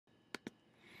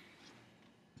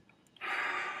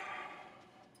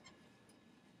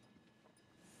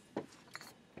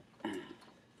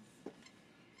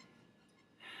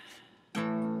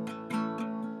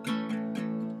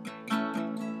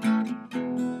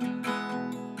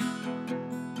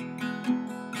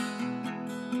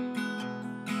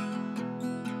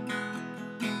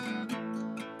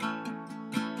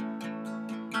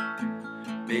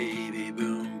Baby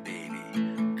boom, baby,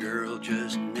 girl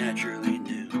just naturally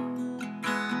knew.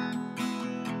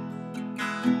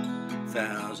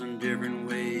 1,000 different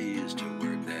ways to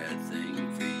work that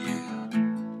thing for you.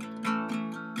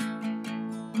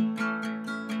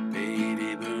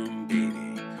 Baby boom,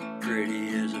 baby,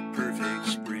 pretty as a perfect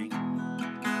spring,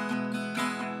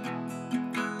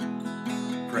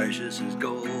 precious as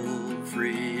gold,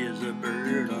 free as a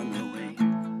bird on the wing.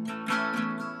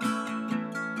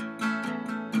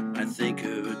 I think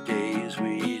of days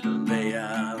we'd lay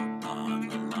out on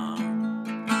the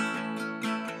lawn,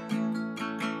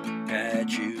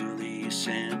 patchouli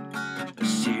scent, a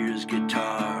Sears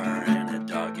guitar, and a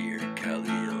dog-eared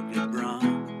Khalil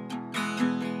Gibran,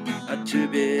 a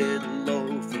 2-bit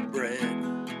loaf of bread,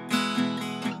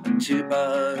 a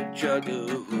 2-buck jug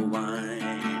of wine,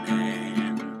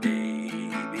 and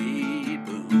baby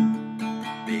boom,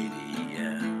 baby,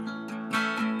 yeah.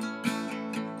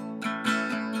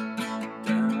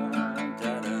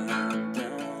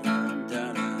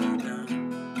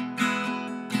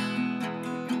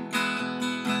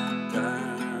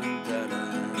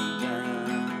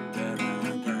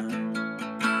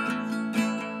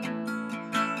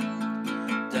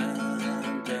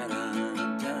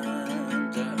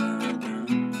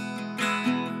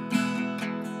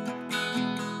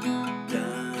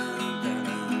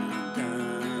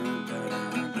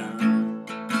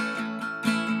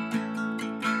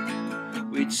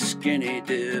 We'd skinny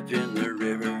dip in the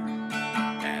river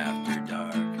after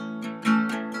dark,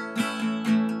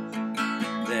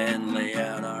 then lay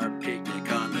out our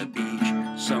picnic on the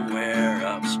beach somewhere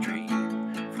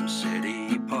upstream from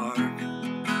City Park.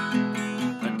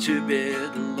 A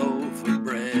 2-bit loaf of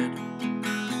bread,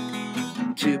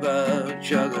 2-buck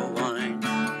jug of wine,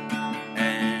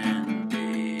 and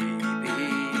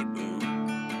baby boom,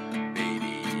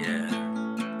 baby, yeah.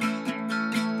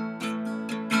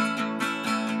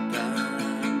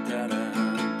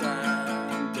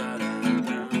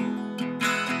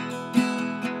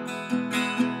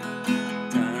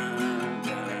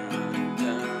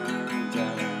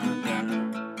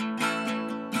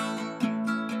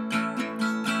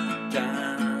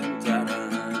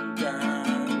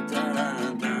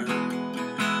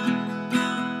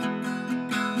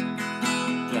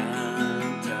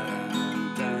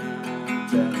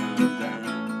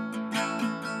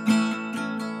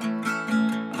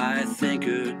 I think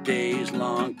of days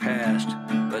long past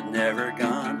but never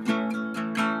gone.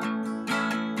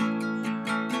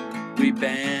 We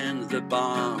band the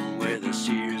bomb with a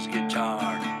Sears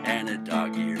guitar and a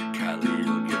dog-eared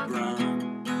Khalil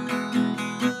Gibran,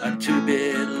 a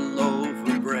 2-bit loaf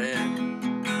of bread,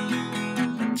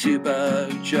 a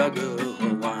 2-buck jug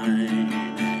of wine,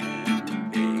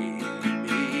 and baby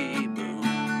boom,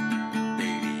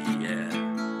 baby, yeah.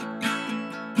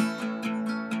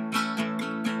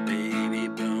 Baby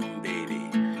boom, baby,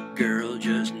 girl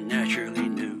just naturally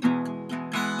knew.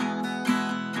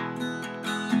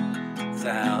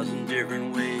 1,000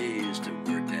 different ways to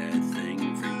work that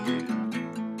thing for you.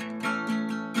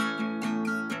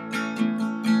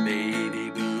 Baby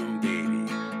boom, baby,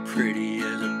 pretty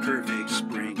as a perfect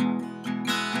spring,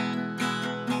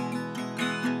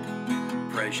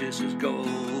 precious as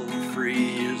gold,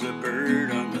 free as a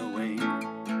bird on the wing.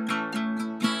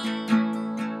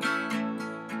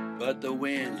 But the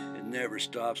wind, it never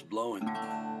stops blowing.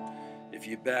 If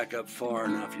you back up far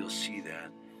enough, you'll see that.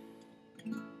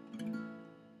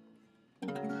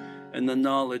 And the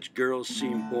knowledge girls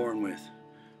seem born with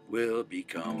will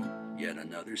become yet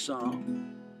another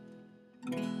song.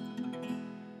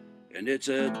 And it's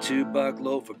a 2-buck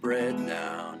loaf of bread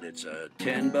now, and it's a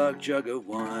 10-buck jug of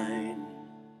wine,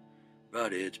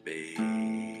 but it's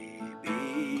baby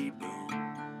boom,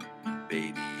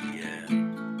 baby, yeah.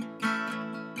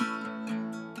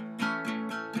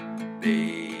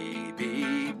 Baby